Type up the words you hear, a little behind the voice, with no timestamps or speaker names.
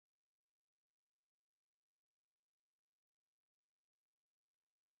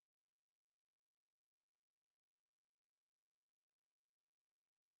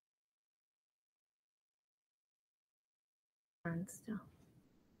On still.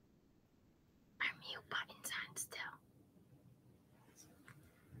 Our mute button's on still.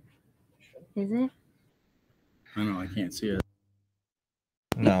 Is it? I know, I can't see it.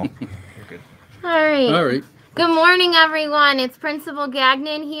 No, you're good. All right. All right. Good morning, everyone. It's Principal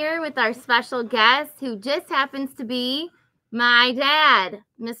Gagnon here with our special guest who just happens to be my dad,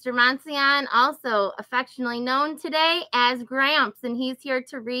 Mr. Monsian, also affectionately known today as Gramps, and he's here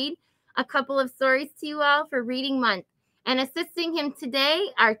to read a couple of stories to you all for Reading Month. And assisting him today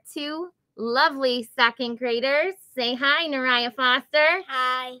are two lovely second graders. Say hi, Nariah Foster.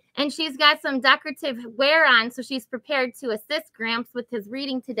 Hi. And she's got some decorative wear on, so she's prepared to assist Gramps with his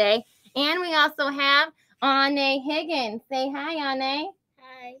reading today. And we also have Ane Higgins. Say hi, Ane.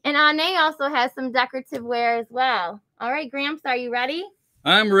 Hi. And Ane also has some decorative wear as well. All right, Gramps, are you ready?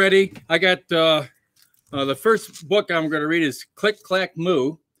 I'm ready. I got the first book I'm going to read is Click, Clack,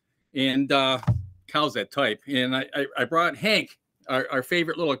 Moo, and cows that type. And I brought Hank, our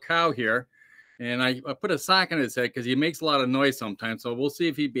favorite little cow here, and I put a sock on his head because he makes a lot of noise sometimes. So we'll see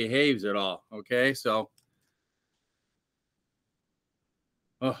if he behaves at all. Okay, so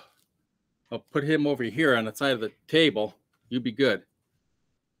I'll put him over here on the side of the table. You be good.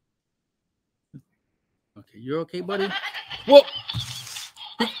 Okay, you're okay, buddy? Whoa!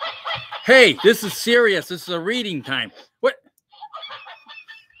 Hey, this is serious. This is a reading time. What?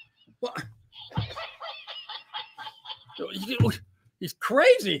 What? He's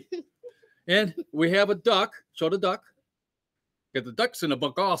crazy. And we have a duck. Show the duck. Got the ducks in the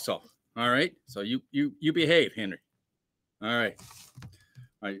book also. All right. So you behave, Henry. All right.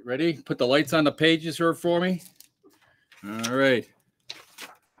 All right. Ready? Put the lights on the pages here for me. All right.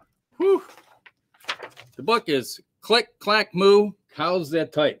 Whew. The book is Click, Clack, Moo, Cows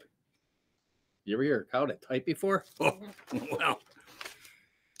That Type. You ever hear a cow that type before? Oh, wow.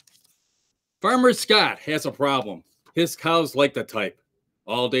 Farmer Scott has a problem. His cows like to type.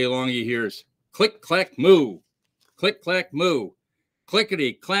 All day long he hears click, clack, moo, click, clack, moo,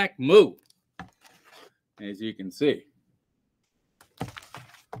 clickety, clack, moo. As you can see.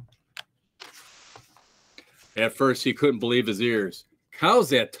 At first he couldn't believe his ears. Cows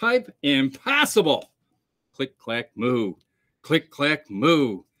that type? Impossible. Click, clack, moo, click, clack,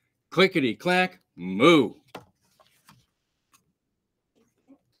 moo, clickety, clack, moo.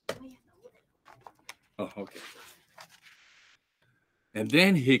 Oh, okay. And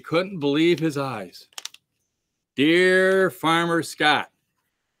then he couldn't believe his eyes. Dear Farmer Scott,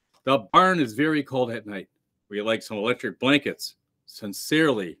 the barn is very cold at night. Would you like some electric blankets?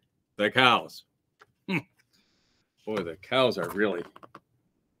 Sincerely, the cows. Boy, the cows are really...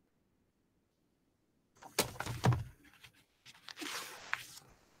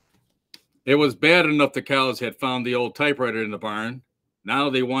 It was bad enough the cows had found the old typewriter in the barn. Now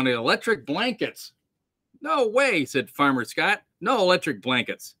they wanted electric blankets. No way, said Farmer Scott. No electric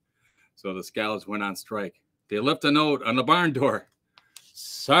blankets. So the cows went on strike. They left a note on the barn door.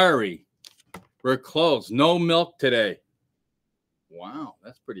 Sorry, we're closed. No milk today. Wow,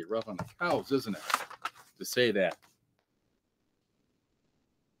 that's pretty rough on the cows, isn't it? To say that.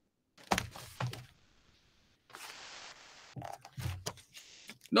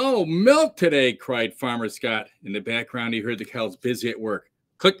 No milk today, cried Farmer Scott. In the background, he heard the cows busy at work.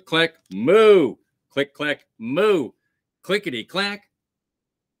 Click, clack, moo. Click, clack, moo. Clickety, clack.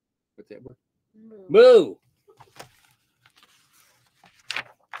 What's that word? Moo. Moo.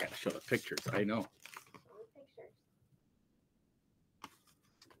 Gotta show the pictures, I know.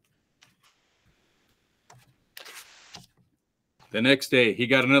 The next day, he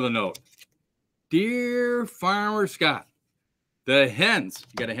got another note. Dear Farmer Scott, the hens,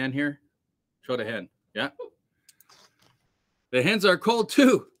 you got a hen here? Show the hen. Yeah. The hens are cold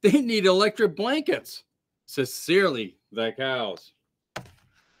too. They need electric blankets. Sincerely, the cows.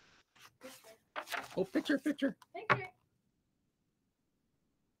 Oh, picture. Picture.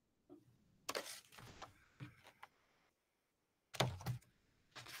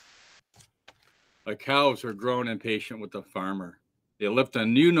 The cows are grown impatient with the farmer. They left a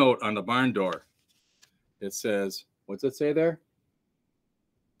new note on the barn door. It says, what's it say there?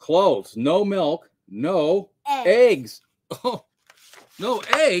 Closed, no milk, no eggs. Oh, no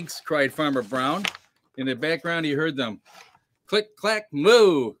eggs, cried Farmer Brown. In the background, he heard them. Click, clack,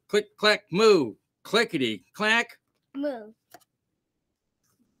 moo, click, clack, moo, clickety, clack, Moo.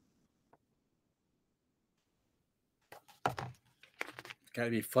 Gotta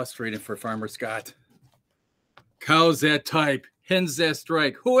be frustrating for Farmer Scott. Cows that type, hens that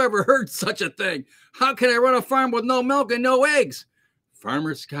strike. Whoever heard such a thing? How can I run a farm with no milk and no eggs?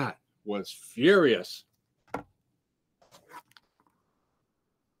 Farmer Scott was furious.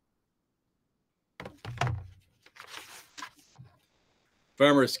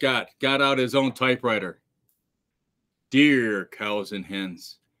 Farmer Scott got out his own typewriter. Dear cows and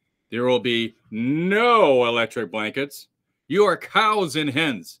hens, there will be no electric blankets. You are cows and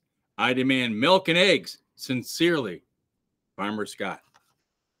hens. I demand milk and eggs. Sincerely, Farmer Scott.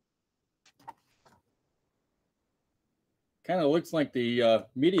 Kind of looks like the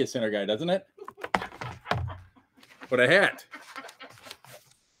media center guy, doesn't it? With a hat.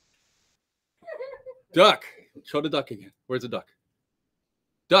 Duck. Show the duck again. Where's the duck?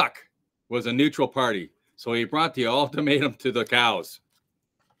 Duck was a neutral party, so he brought the ultimatum to the cows.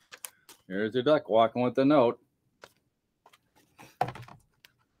 Here's the duck walking with the note.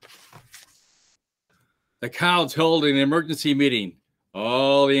 The cows held an emergency meeting.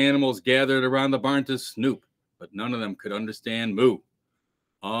 All the animals gathered around the barn to snoop, but none of them could understand moo.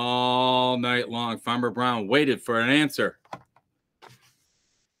 All night long, Farmer Brown waited for an answer.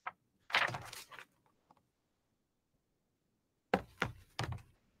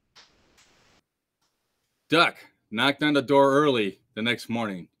 Duck knocked on the door early the next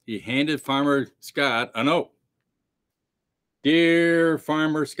morning. He handed Farmer Scott a note. Dear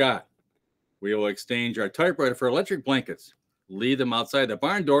Farmer Scott, we will exchange our typewriter for electric blankets. Leave them outside the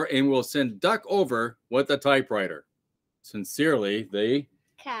barn door and we'll send Duck over with the typewriter. Sincerely, the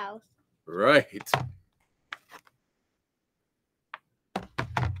Cows. Right.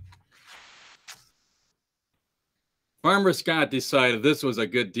 Farmer Scott decided this was a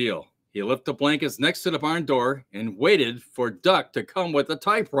good deal. He left the blankets next to the barn door and waited for Duck to come with the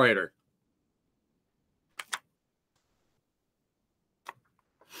typewriter.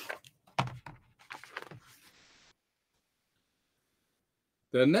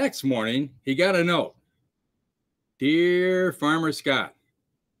 The next morning, he got a note. Dear Farmer Scott,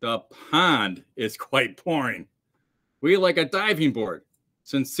 the pond is quite pouring. We like a diving board.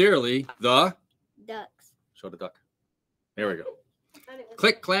 Sincerely, the Ducks. Show the duck. There we go.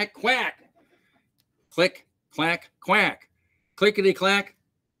 Click, clack, quack. Click, clack, quack. Clickety, clack.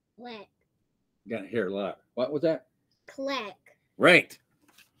 Clack. Got to hear a lot. What was that? Clack. Right.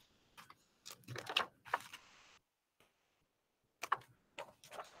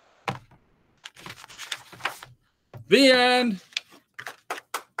 The end.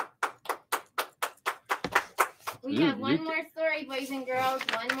 We have one more story, boys and girls.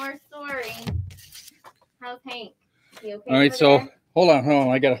 One more story. How's Hank? You okay? All right, over so there? hold on.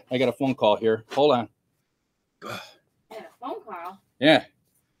 I got a phone call here. Hold on. I had a phone call. Yeah.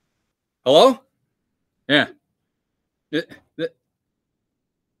 Hello? Yeah.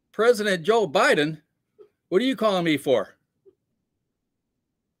 President Joe Biden, what are you calling me for?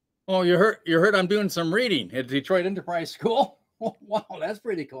 Oh, you heard I'm doing some reading at Detroit Enterprise School? Oh, wow, that's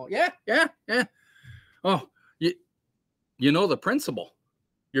pretty cool. Yeah. Oh, you know the principal.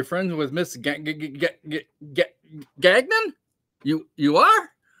 You're friends with Miss Gagnon? You are?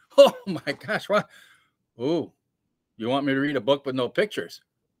 Oh my gosh, what? Oh, you want me to read a book with no pictures?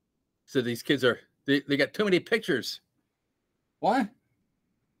 So these kids they got too many pictures. What?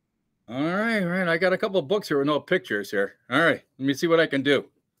 All right. I got a couple of books here with no pictures here. All right, let me see what I can do.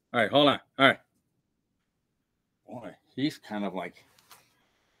 All right, hold on. All right. Boy, he's kind of like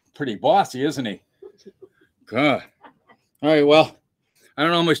pretty bossy, isn't he? God. All right, well, I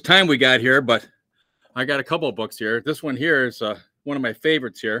don't know how much time we got here, but I got a couple of books here. This one here is one of my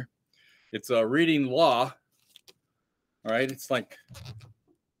favorites here. It's Reading Law. All right, it's like,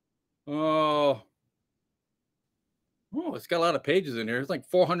 it's got a lot of pages in here. It's like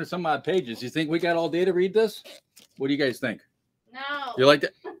 400 some odd pages. You think we got all day to read this? What do you guys think? No. You like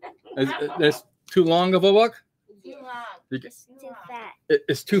that? That's too long of a book? Too long. It's too fat.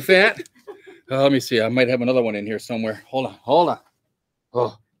 It's too fat? Let me see. I might have another one in here somewhere. Hold on.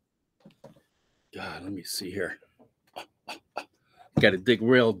 Oh, God, let me see here. Got to dig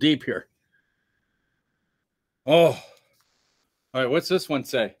real deep here. Oh, all right. What's this one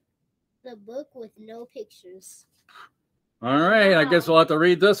say? The book with no pictures. All right. I guess we'll have to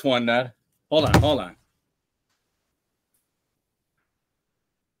read this one then. Hold on.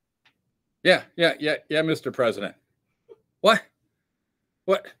 Yeah, Mr. President. What?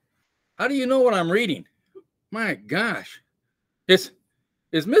 How do you know what I'm reading? My gosh. Is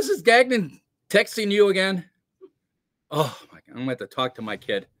Mrs. Gagnon texting you again? Oh, my God. I'm going to have to talk to my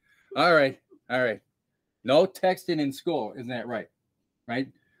kid. All right. No texting in school. Isn't that right? Right?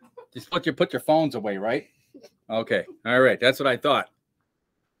 Just put your phones away, right? Okay. All right. That's what I thought.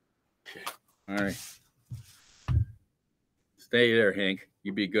 All right. Stay there, Hank.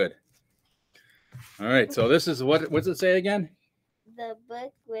 You be good. All right. So this is what's it say again? The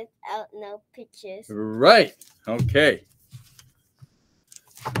book without no pictures. Right. Okay.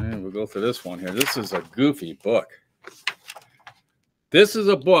 And we'll go for this one here. This is a goofy book. This is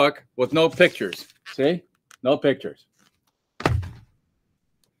a book with no pictures. See? No pictures.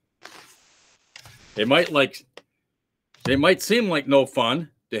 It might seem like no fun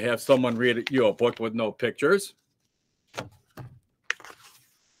to have someone read you a book with no pictures.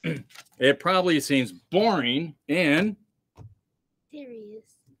 It probably seems boring and Serious.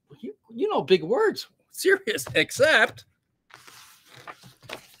 you know big words. Serious, except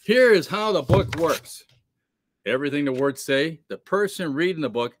here is how the book works. Everything the words say, the person reading the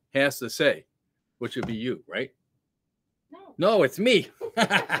book has to say, which would be you, right? No, it's me.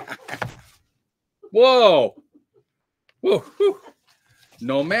 Whoa. Whoa. Whew.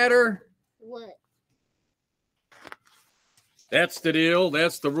 No matter. What? That's the deal.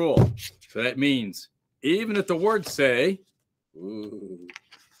 That's the rule. So that means even if the words say, ooh,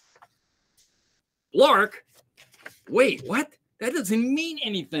 Lark, wait, what? That doesn't mean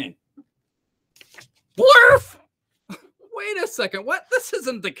anything. Blurf! Wait a second. What? This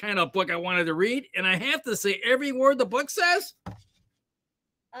isn't the kind of book I wanted to read, and I have to say every word the book says?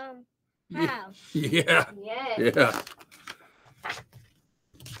 How? Yeah. Yes. Yeah.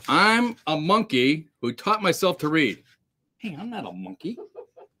 I'm a monkey who taught myself to read. Hey, I'm not a monkey.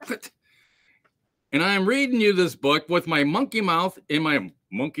 And I'm reading you this book with my monkey mouth and my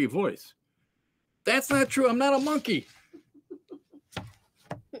monkey voice. That's not true. I'm not a monkey.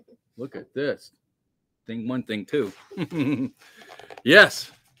 Look at this. Thing one, thing two.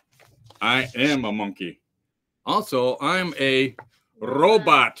 Yes, I am a monkey. Also, I'm a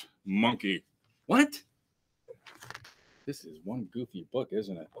robot monkey. What? This is one goofy book,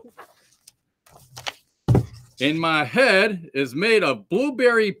 isn't it? And my head is made of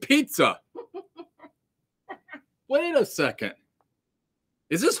blueberry pizza. Wait a second.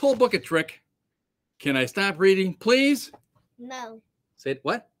 Is this whole book a trick? Can I stop reading, please? No. Say it,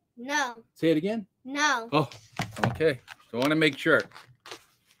 what? No. Say it again? No. Oh, okay. So I want to make sure.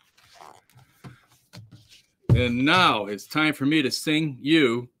 And now it's time for me to sing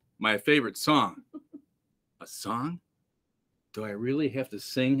you my favorite song. A song? Do I really have to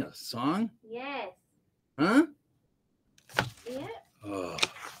sing a song? Yes. Huh? Yeah. Oh.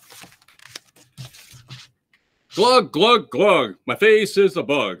 Glug, glug, glug. My face is a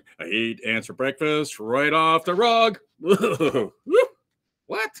bug. I eat ants for breakfast right off the rug.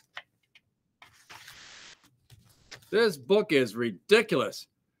 What? This book is ridiculous.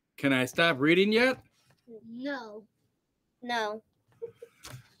 Can I stop reading yet? No. No.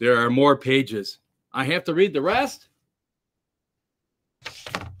 There are more pages. I have to read the rest?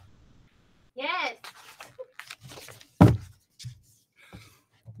 Yes.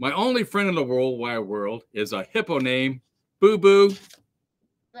 My only friend in the wide world is a hippo named Boo Boo.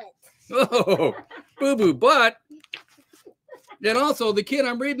 But. Oh, Boo Boo Butt. And also, the kid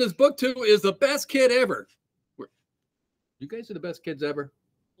I'm reading this book to is the best kid ever. You guys are the best kids ever?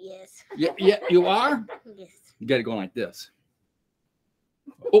 Yes. Yeah, you are? Yes. You got to go like this.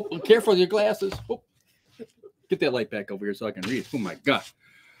 Oh, careful with your glasses. Oh, get that light back over here so I can read. Oh, my God.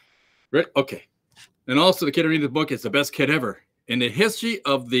 Right? Okay. And also, the kid reading the book is the best kid ever in the history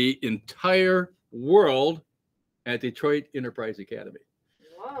of the entire world at Detroit Enterprise Academy.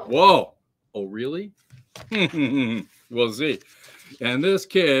 Whoa. Whoa. Oh, really? We'll see. And this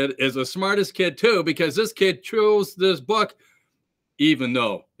kid is the smartest kid, too, because this kid chose this book even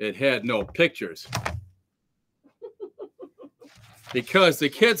though it had no pictures. Because the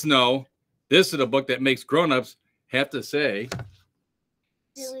kids know this is a book that makes grown-ups have to say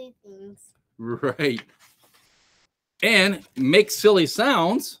Silly things. right. And make silly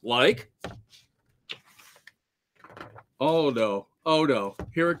sounds like, oh no, oh no,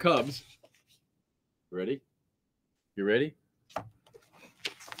 here it comes. Ready? You ready?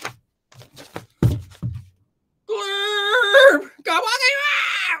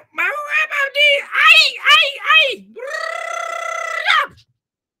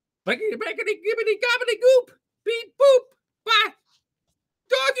 Bickety bickety gibbity gobbity goop. Beep boop. Bye.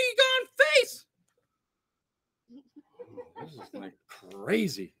 Doggy gone face. This is like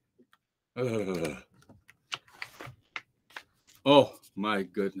crazy. Ugh. Oh my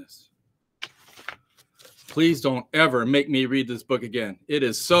goodness. Please don't ever make me read this book again. It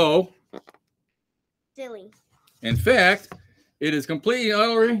is so Silly. in fact, it is completely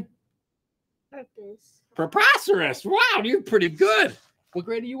utterly Purpose. preposterous. Wow, you're pretty good. What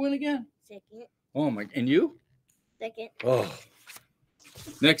grade are you in again? Second. Oh my, and you? Second. Oh.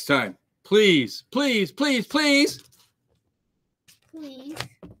 Next time, please, please, please, please Please.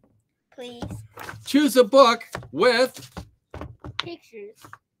 Please. choose a book with Pictures.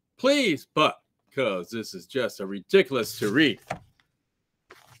 please, but because this is just a ridiculous to read.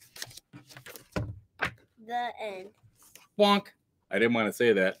 The end. Bonk. I didn't want to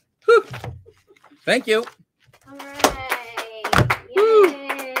say that. Whew. Thank you. All right.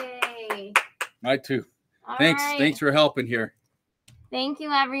 Yay. My too. All Thanks. right. Thanks for helping here. Thank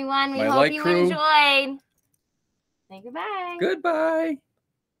you, everyone. We My hope light you crew. enjoyed. Say goodbye. Goodbye.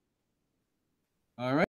 All right.